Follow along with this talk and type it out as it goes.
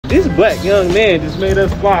This black young man just made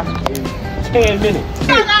us fly in 10 minutes.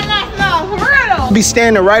 No, for real. Be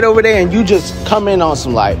standing right over there and you just come in on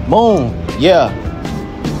some like, boom, yeah.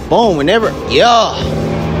 Boom, whenever, yeah.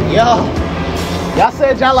 Y'all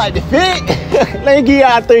said y'all like the fit? Let me give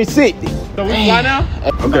y'all 360. So we fly now?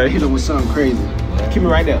 Okay. Hit him with something crazy. Keep me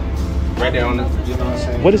right there. Right there on the, you know what I'm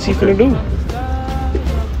saying? What is he finna do?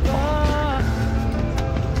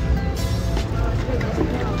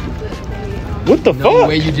 What the fuck? No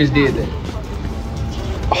way you just did that.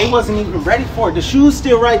 They wasn't even ready for it. The shoe's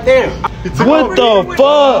still right there. What the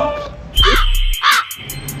fuck?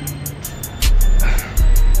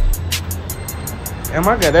 Damn,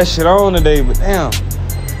 I got that shit on today, but damn.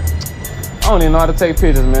 I don't even know how to take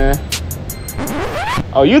pictures, man.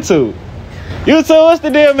 Oh, YouTube. YouTube, what's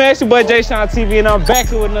the deal, man? It's your boy JxyshxunTV, and I'm back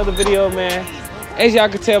with another video, man. As y'all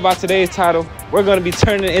can tell by today's title, we're gonna be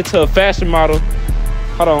turning into a fashion model.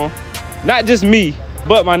 Hold on. Not just me,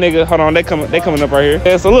 but my nigga. Hold on, they coming up right here.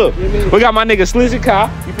 Yeah, so look, we got my nigga Slizzy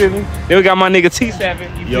Kyle, you feel me? Then we got my nigga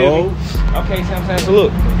T7, you feel me? Okay, so I'm saying, so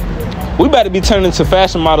look, we about to be turning into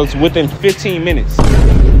fashion models within 15 minutes.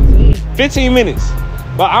 15 minutes.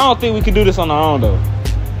 But I don't think we can do this on our own though.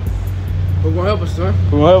 Who gonna help us, son?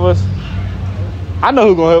 Who gonna help us? I know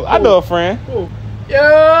who gonna help. I know a friend.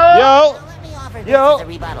 Yo.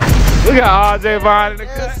 We got RJ Vaughn in the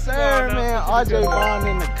cut. Yes, sir, man. RJ Vaughn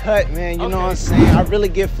in the cut, man. You know what I'm saying? I really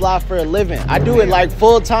get fly for a living. I do it like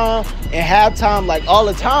full time and half time, like all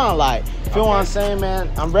the time. Like, feel what I'm saying, man?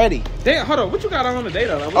 I'm ready. Damn, hold on. What you got on today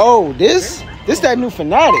though? Like, oh, this that new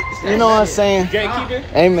Fanatics. You know what I'm saying? Gatekeeping?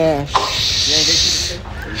 Hey, man.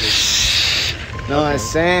 Know what I'm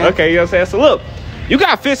saying? Okay, you know what I'm saying? So look, you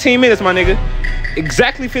got 15 minutes, my nigga.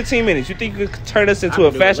 Exactly 15 minutes. You think you could turn us into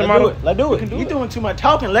a fashion model? Let's do it. You doing too much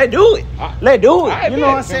talking. Let's do it. Let's do it. You know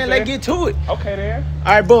what I'm saying? Let's get to it. Okay, there.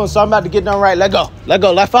 All right, boom. So I'm about to get done right. Let go.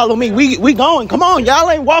 Let follow me. We going. Come on, y'all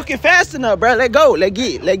ain't walking fast enough, bro. Let go. Let's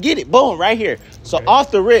get it. Boom, right here. So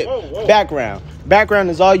off the rip, background. Background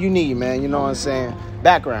is all you need, man. You know what I'm saying?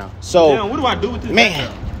 Background. So damn, what do I do with this? Man,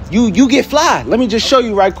 background? you get fly. Let me just show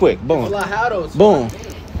you right quick. Boom. Boom.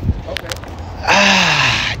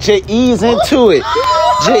 Just ease into it.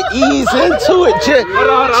 Just ease into it.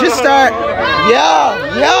 Just start. Yeah.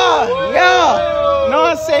 Know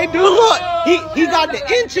what I'm saying? Dude, look. He got the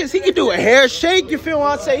inches. He can do a hair shake. You feel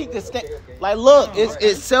what I'm saying? He can stand. Like, look,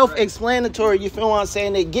 it's self-explanatory. You feel what I'm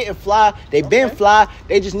saying? They getting fly. They been fly.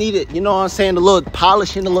 They just need it. You know what I'm saying? A little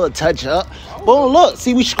polishing, a little touch up. Boom, look.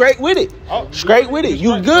 See, we straight with it. Straight with it.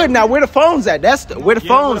 You good. Now, where the phone's at? Where the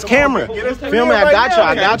phone's camera. Feel me? I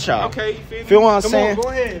got y'all. Okay, feel what I'm saying? Go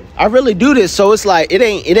ahead. I really do this, so it's like, it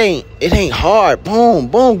ain't hard.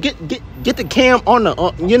 Boom. Get the cam on the,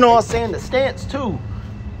 you know what I'm saying? The stance, too.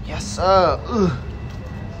 Yes, sir.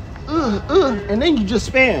 And then you just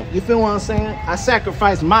spam. You feel what I'm saying? I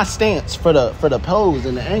sacrifice my stance for the pose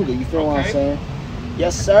and the angle. You feel what I'm saying?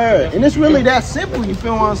 Yes, sir. And it's really that simple. You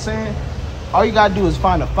feel what I'm saying? All you gotta do is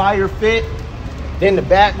find a fire fit. Then the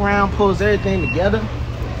background pulls everything together.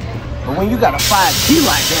 But when you got a 5G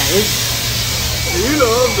like that, it's, you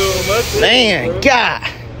know I'm doing my thing. Man, God.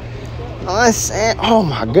 I'm saying, oh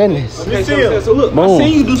my goodness. Okay, so look, I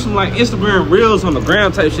seen you do some like Instagram reels on the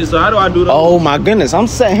ground type shit. So how do I do that? Oh my goodness, I'm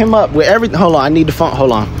setting him up with everything. Hold on, I need the phone.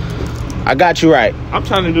 Hold on, I got you right. I'm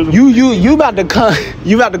trying to do the you about to come.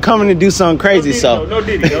 You about to come in and do something crazy. No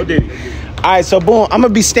diddy. All right, so boom, I'm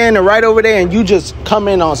gonna be standing right over there, and you just come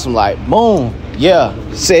in on some like boom. Yeah,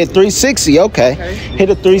 say 360. Okay,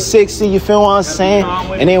 hit a 360. You feel what I'm saying?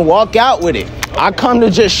 And then walk out with it. I come to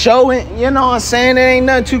just show it, you know what I'm saying? It ain't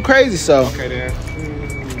nothing too crazy, so. Okay, then.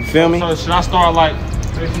 You feel me? So should I start like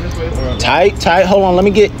facing this way? Tight. Hold on, let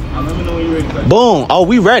me get. Let me know when you're ready. Boom. Oh,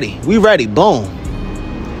 we ready. Boom.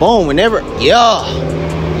 Whenever. Y'all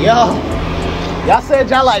said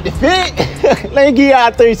y'all like the fit? Let me give y'all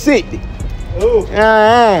 360. Ooh.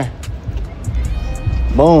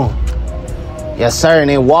 Boom. Yes, sir. And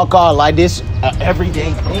then walk off like this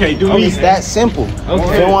everyday thing. Okay, do me. It's that simple. Okay.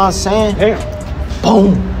 You feel what I'm saying? Damn.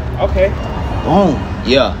 Boom. Okay. Boom.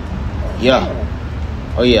 Yeah.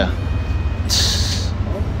 Oh, yeah.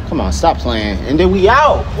 Come on, stop playing. And then we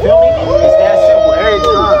out. Feel me? It's that simple every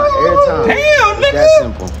time. Damn, nigga. It's that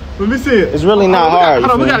simple. Let me see it. It's really not hard.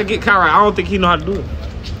 We gotta get Kyle right. I don't think he know how to do it.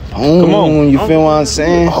 Boom. Come on. You feel what I'm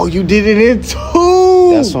saying? Oh, you did it in two.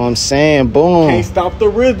 That's what I'm saying. Boom. Can't stop the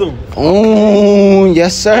rhythm. Boom.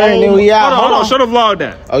 Yes, sir. And then we out. Hold on. Show the vlog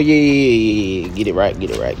that. Oh, yeah. Get it right. You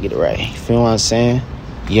feel what I'm saying?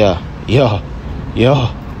 Yeah.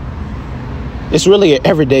 It's really an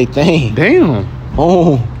everyday thing. Damn.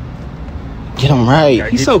 Boom. Get him right.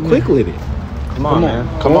 He's so quick with it. Come on, man.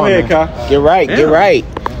 Come on, man. Kyle. Get right.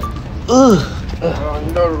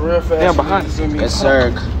 You know the real fast. Damn, behind us. Yes,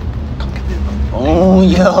 sir. Oh,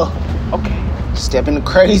 yeah. Okay. Step in the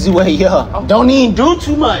crazy way, yeah. Don't even do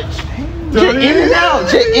too much. Just in and out.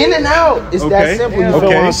 Just in and out. It's that simple. You feel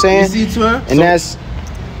what I'm saying? You see, twin? And that's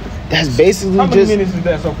basically How many just. minutes is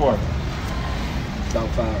that so far? About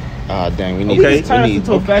 5. Ah, dang, we need. Okay, turn us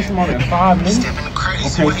into a fashion model in 5 minutes. Step in the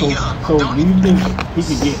crazy Okay, way, yeah. so do you think he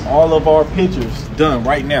could get all of our pictures done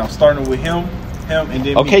right now, starting with him, and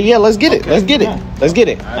then Okay, me? yeah, let's get it. Okay, Let's get it. come on. Let's get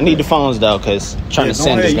it. I need the phones though, cause trying to go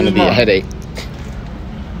send is ahead, gonna use be a mine. headache.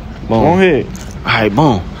 Boom. Go ahead. All right,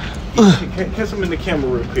 boom. Kiss him in the camera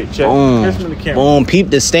real quick, check. Boom. Kiss him in the camera. Boom. Peep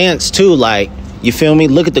the stance too. Like, you feel me?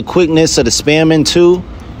 Look at the quickness of the spamming too.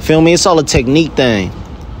 Feel me? It's all a technique thing.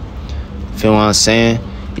 Feel what I'm saying?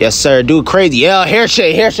 Yes, sir. Do it crazy. Yeah, hair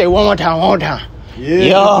shake. One more time.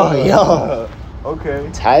 Yo. Okay.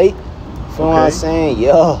 Tight. Feel what I'm saying?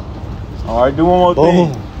 Yo. All right, do one more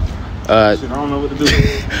Boom. thing. Shit, I don't know what to do.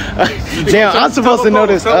 Damn, I'm supposed to know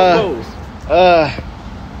this.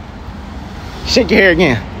 Shake your hair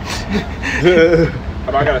again. I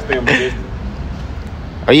gotta stay on my distance.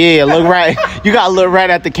 Oh yeah, look right. You gotta look right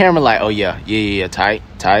at the camera like, oh yeah, tight.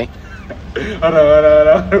 Hold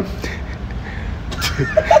on.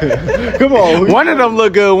 Come on. One of them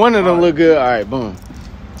look good. All right, boom.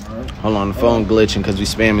 Hold on, the phone glitching because we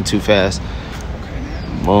spamming too fast.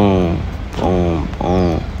 Boom.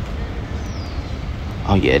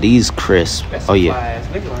 Oh yeah, these crisp. Oh yeah,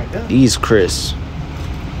 these crisp.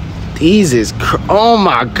 These is oh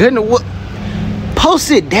my goodness. What? Post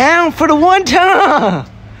it down for the one time.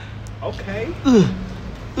 Okay.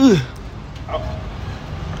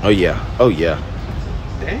 Oh yeah.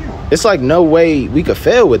 Damn. It's like no way we could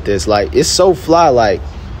fail with this. Like, it's so fly. Like,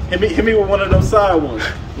 Hit me with one of those side ones.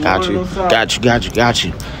 got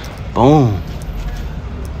you. Boom.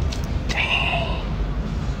 Dang.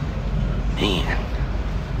 Man.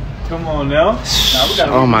 Come on now. We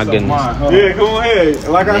gotta Oh make my this goodness. mine, huh? Yeah, come on ahead.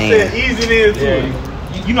 Like I said, easy it is too.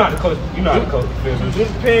 You know how to coach. You know how to coach the film.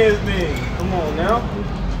 Just pins me. Come on now.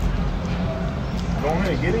 Go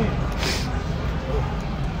ahead, get in.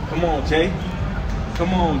 Come on, Jay.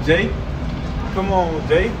 Come on,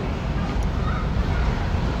 Jay.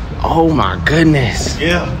 Oh my goodness.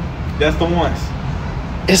 Yeah, that's the ones.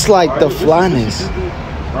 It's like the flyness.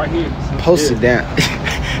 Right here. Post it down.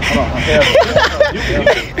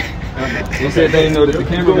 They said they didn't know that the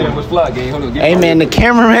cameraman was fly game. Hold on. Hey man, the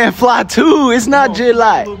cameraman fly too. It's not just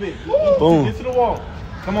like. A little bit. Boom. Get to the wall.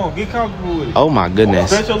 Come on, get comfortable with it. Oh my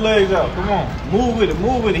goodness. Stretch your legs out. Come on, move with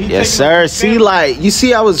it. He Yes, taking sir. it See, like, you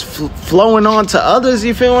see, I was flowing on to others.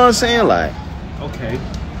 You feel what I'm saying? Like, Okay.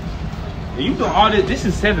 And you doing all this? This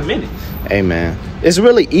is 7 minutes. hey man, it's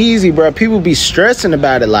really easy, bro. People be stressing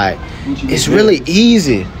about it. Like, it's really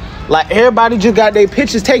easy. Like, everybody just got their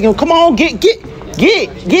pictures taken. Come on, get.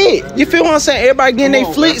 You feel what I'm saying? Everybody getting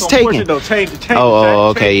their flicks taken.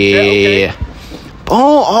 Okay, yeah.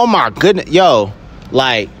 Oh my goodness, yo,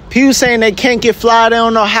 like people saying they can't get fly, they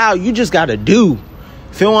don't know how. You just gotta do.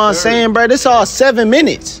 Feel what I'm saying, bro? This all 7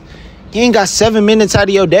 minutes. You ain't got 7 minutes out of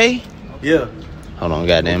your day. Yeah. Hold on,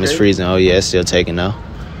 goddamn, it's freezing. Oh yeah, it's still taking though.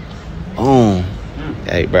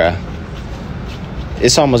 Hey, bro.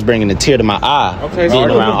 It's almost bringing a tear to my eye. Okay, so being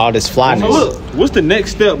look, around all this flyness. So look, what's the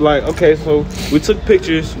next step? Like, okay, so we took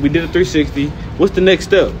pictures, we did a 360. What's the next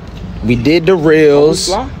step? We did the reels.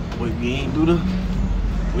 Fly? Wait, we ain't do the.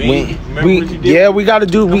 We We gotta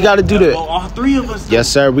do the. All three of us. Yes,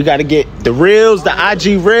 sir. We gotta get the reels, the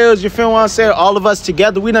IG reels. You feel what I'm saying? All of us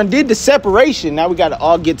together. We done did the separation. Now we gotta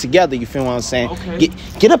all get together. You feel what I'm saying? Okay.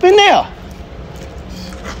 Get up in there.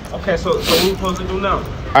 Okay, so what we supposed to do now?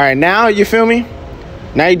 All right, now you feel me?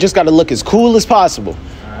 Now you just gotta look as cool as possible.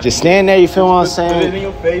 Just stand there. You feel what I'm Put it in saying?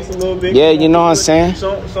 your face a little bit. Yeah, you know what I'm saying?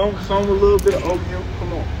 Show a little bit of opium.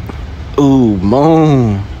 Come on. Ooh,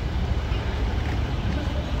 moon.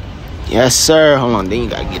 Yes, sir. Hold on. Then you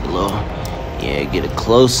gotta get a little. Yeah, get it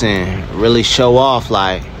close and really show off.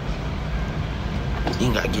 Like,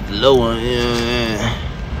 you gotta get the low one. Yeah.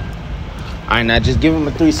 All right, now just give him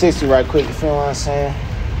a 360 right quick. You feel what I'm saying?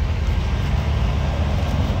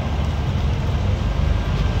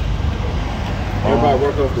 Everybody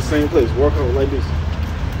work off the same place. Work off like this.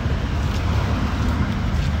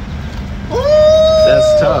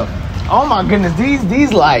 That's tough. Oh my goodness,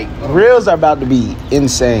 these like reels are about to be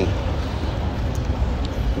insane.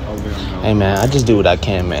 Hey man, I just do what I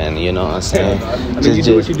can, man. You know what I'm saying? I mean, you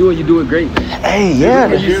do what you do and you do it great. Hey, yeah.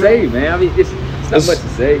 What you say, man. I mean, it's not much to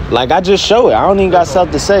say. Like, I just show it. I don't even got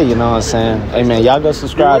stuff to say. You know what I'm saying? Hey man, y'all go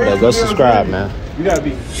subscribe though. Go subscribe, man. You gotta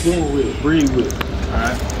be fluent with it, breathe with it. All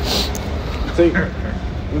right. Take her.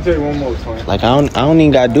 Let me tell you one more time. Like I don't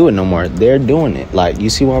even gotta do it no more. They're doing it. Like you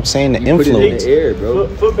see what I'm saying? The influence. Put it in the air, bro.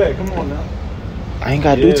 Foot back. Come on now. I ain't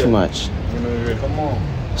gotta do too much. Come on.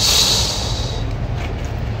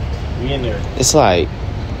 We in there. It's like,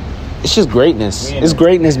 it's just greatness. It's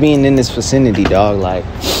greatness being in this vicinity, dog. Like,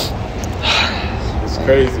 it's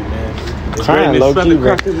crazy, man. It's crying low key,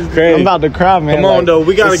 bro. I'm about to cry, man. Come on, though.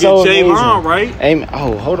 We gotta get J-Von, right? Amen.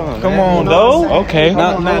 Oh, hold on. Come on, though. Okay.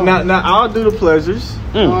 Now, I'll do the pleasures.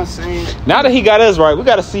 You know what I'm saying? Now that he got us right, we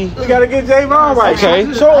gotta see. We gotta get J-Von right.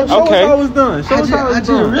 Okay. Show us how it's done. Show us how it's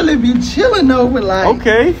done. I just really be chilling though with like.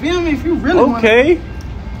 Okay. Feel me? If you really want. Okay.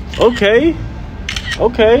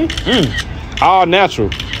 All natural.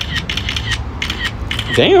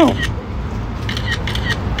 Damn.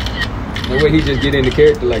 The way he just get into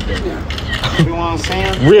character like that. You know what I'm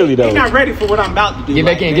saying? Really though. He's not ready for what I'm about to do. Get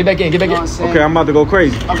back in, get back in, get back in. Okay, I'm about to go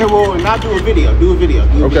crazy. Okay, well, now do a video. Do a video.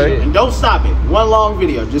 Okay. And don't stop it. One long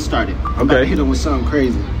video. Just start it. I'm about to hit him with something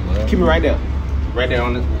crazy. Keep it right there. Right there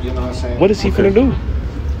on the, you know what I'm saying? What is he finna do?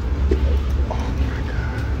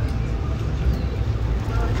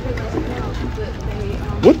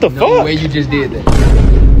 What the No fuck? way you just did that.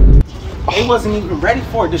 They wasn't even ready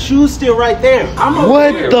for it. The shoe's still right there. I'm over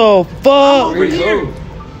What here. the fuck? Over here.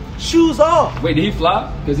 Shoes off. Wait, did he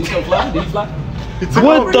fly? Cause he so fly? Did he fly?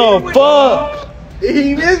 What the fuck?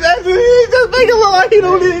 He just make it look like he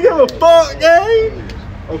don't even give a fuck, gang.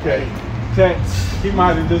 Okay. He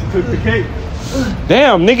might have just took the cake.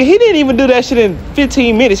 Damn, nigga, he didn't even do that shit in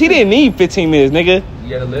 15 minutes. He didn't need 15 minutes, nigga. You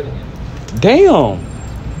gotta let it. Damn.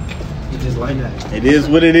 He just like that. It is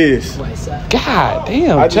what it is. God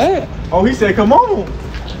damn, Chad. Oh, he said, come on.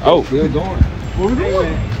 Oh, Still going. What we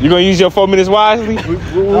doing? you gonna use your 4 minutes wisely? What we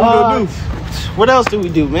gonna do? What else do we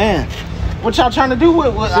do, man? What y'all trying to do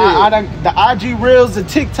with the IG reels, the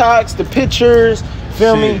TikToks, the pictures?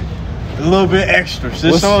 Feel me? A little bit extra.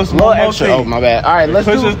 Just show us a little one more extra. thing. Oh my bad. All right, let's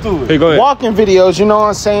Push do us through it. Hey, go ahead. walking videos. You know what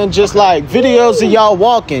I'm saying? Just like videos of y'all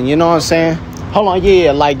walking. You know what I'm saying? Hold on,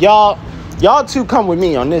 yeah. Like y'all two come with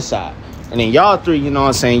me on this side, and then y'all three. You know what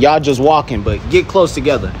I'm saying? Y'all just walking, but get close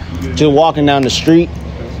together. Just walking down the street.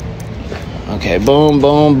 Okay, boom,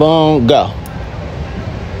 boom, boom, go.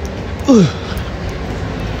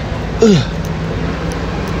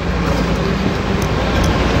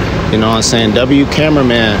 You know what I'm saying? W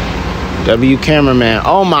cameraman.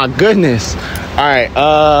 Oh my goodness. All right,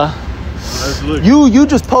 you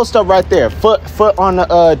just post up right there. Foot on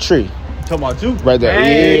the tree. Talking about you? Right there.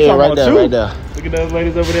 Hey, Yeah, right there, you. right there. Look at those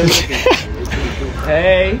ladies over there looking.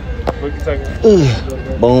 Hey. What you talking about?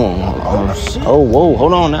 Boom. Oh, whoa,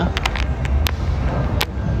 hold on now.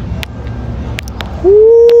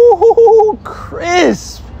 Woo,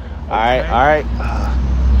 crisp. All right.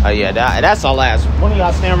 Oh yeah, that's our last. One of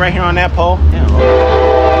y'all stand right here on that pole. Yeah.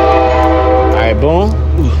 All right, boom.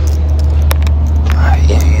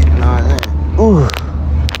 Ooh.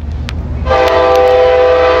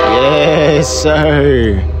 Yes,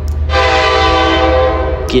 sir.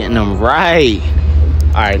 Getting them right.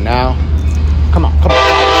 All right, now. Come on.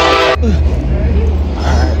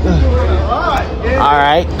 All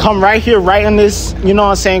right, come right here, right on this, you know what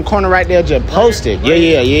I'm saying, corner right there, just post it.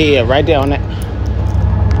 Yeah, right there on that.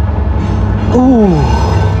 Ooh.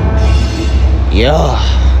 Yeah.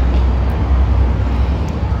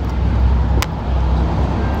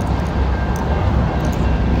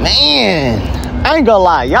 Man, I ain't gonna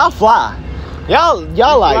lie, y'all fly. Y'all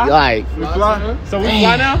like. We fly? So we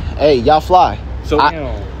fly now? Hey, y'all fly. So,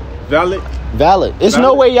 valid? Valid. It's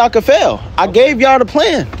no way y'all could fail. I gave y'all the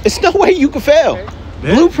plan. It's no way you could fail. Okay.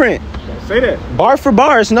 Blueprint. Say that. Bar for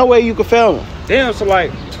bar, it's no way you could fail. Damn, so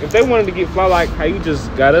like, if they wanted to get fly like how you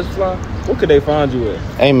just got us fly, what could they find you at?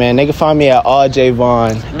 Hey man, they can find me at all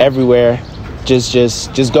J.Von everywhere.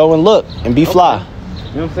 Just go and look and be fly.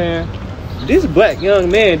 You know what I'm saying? This black young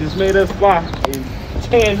man just made us fly in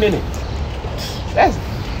 10 minutes.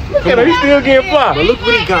 Look at him, he's still getting fly. But look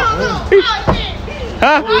what he got.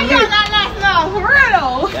 Huh? Oh, you're not for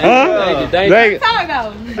real. Huh? Okay.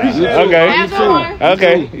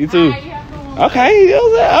 Okay, you too. Okay,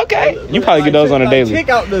 you probably get those on a daily. Check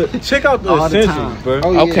out the essentials, bro.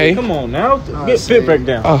 Okay. Come on now. Get fit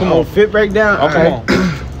breakdown. Come on. Fit breakdown. Okay. Come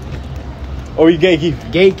on. Or you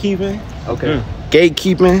gatekeeping. Gatekeeping. Okay.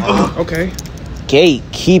 Gatekeeping. Okay.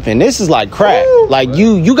 Gatekeeping. This is like crack. Ooh. Like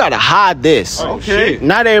you gotta hide this. Okay.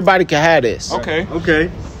 Not everybody can have this. Okay. Okay.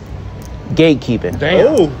 Gatekeeping. Damn.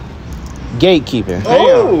 Oh. Gatekeeping.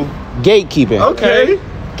 Oh. Gatekeeping. Okay.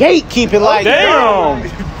 Gatekeeping like Damn.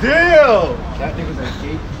 Damn. That nigga's a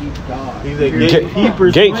gatekeep dog. He's a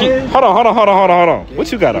gatekeeper. Gatekeep. Hold on.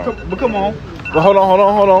 What you got on? But come on. But hold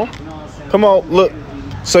on. Come on. Look.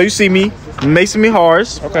 So you see me. Mason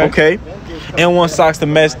Hars. Okay. And one socks to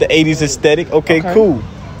match the 80s aesthetic. Okay, cool.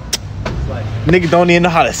 Nigga don't even know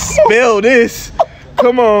how to spell this.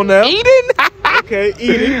 Come on now. Eden? Okay,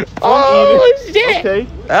 Eden. Oh, Eden. shit. Okay.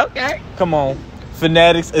 Okay. Come on.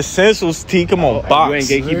 Fanatics Essentials T. Come on, box.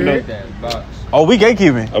 You ain't gatekeeping though. Oh, we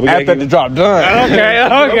gatekeeping. Oh, we after gatekeeping. the drop done.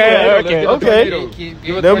 Okay.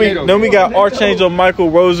 Then we got Archangel Michael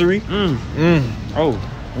Rosary. Oh.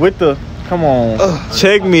 With the come on.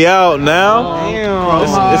 Check me out now.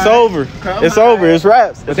 Damn. It's over. It's over. It's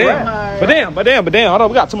raps. But damn. Hold on,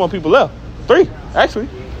 we got 2 more people left. 3, actually.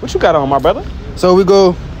 What you got on, my brother? So we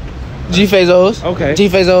go G-Fazos. Okay.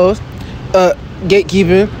 G-Fazos.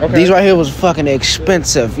 Gatekeeping. Okay. These right here was fucking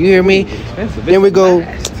expensive. You hear me? Expensive. Then we go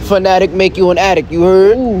Fanatic, make you an addict. You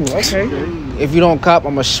heard? Ooh, okay. If you don't cop,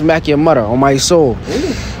 I'ma smack your mother on my soul.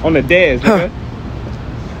 On the dads, nigga.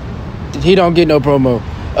 He don't get no promo.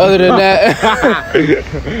 Other than that,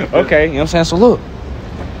 Okay, you know what I'm saying? So look.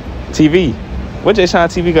 TV. What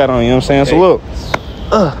JxyshxunTV got on, you know what I'm saying? So look.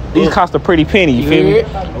 These cost a pretty penny, you feel me?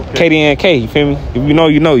 KD&K, you feel me? If you know,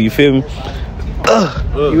 you know, you feel me?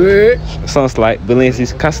 you heard? Something like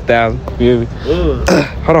Balenci's cost 1,000, you feel me?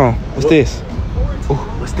 Hold on, what's this?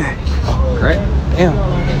 What's that? Crack? Damn.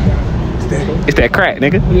 It's that crack,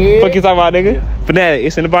 nigga. Yeah. Fuck you talking about, nigga? Fanatic,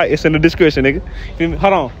 it's in the bite, it's in the description, nigga. Feel me?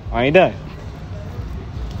 Hold on, I ain't done.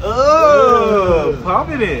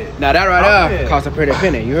 Popping it. Now that right there cost a pretty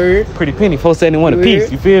penny. You heard? Pretty penny, $4.71 a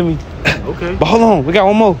piece, you feel me? Okay. But hold on, we got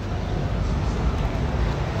one more.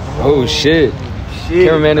 Oh shit.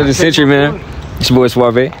 Cameraman of the century, man. It's your boy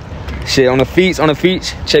Suave. Shit, on the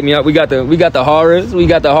feet, check me out. We got the horrors.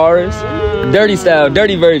 Dirty style,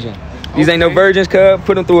 dirty version. These ain't no virgins, cuz.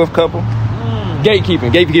 Put them through a couple.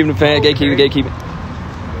 Gatekeeping the fan, gatekeeping.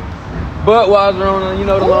 Budweiser on, you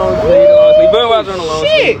know the long sleeve. Budweiser on the long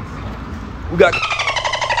sleeve. We got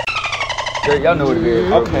y'all know what it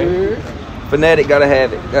is. Okay. Fanatic gotta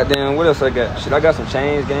have it. Goddamn, what else I got? Shit, I got some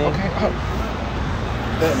chains, gang.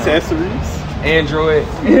 Accessories. Android.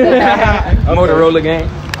 Motorola gang.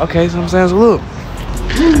 Okay, so I'm saying, so look.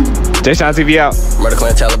 JxyshxunTV out. Murder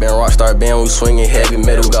Clan, Taliban, Rockstar Band, we swinging heavy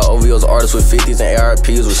metal. Got OVOs, artists with 50s and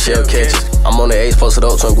ARPs with shell catches. I'm on the A's posted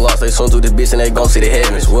up, twin Glocks, they swim through this bitch and they gon' see the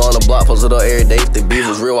heavens. We on the block posted up every day. If the beef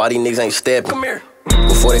was real, why these niggas ain't stepping? Come here.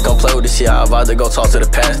 Before they come play with this shit, I advise they go talk to the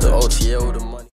pastor. OTL with the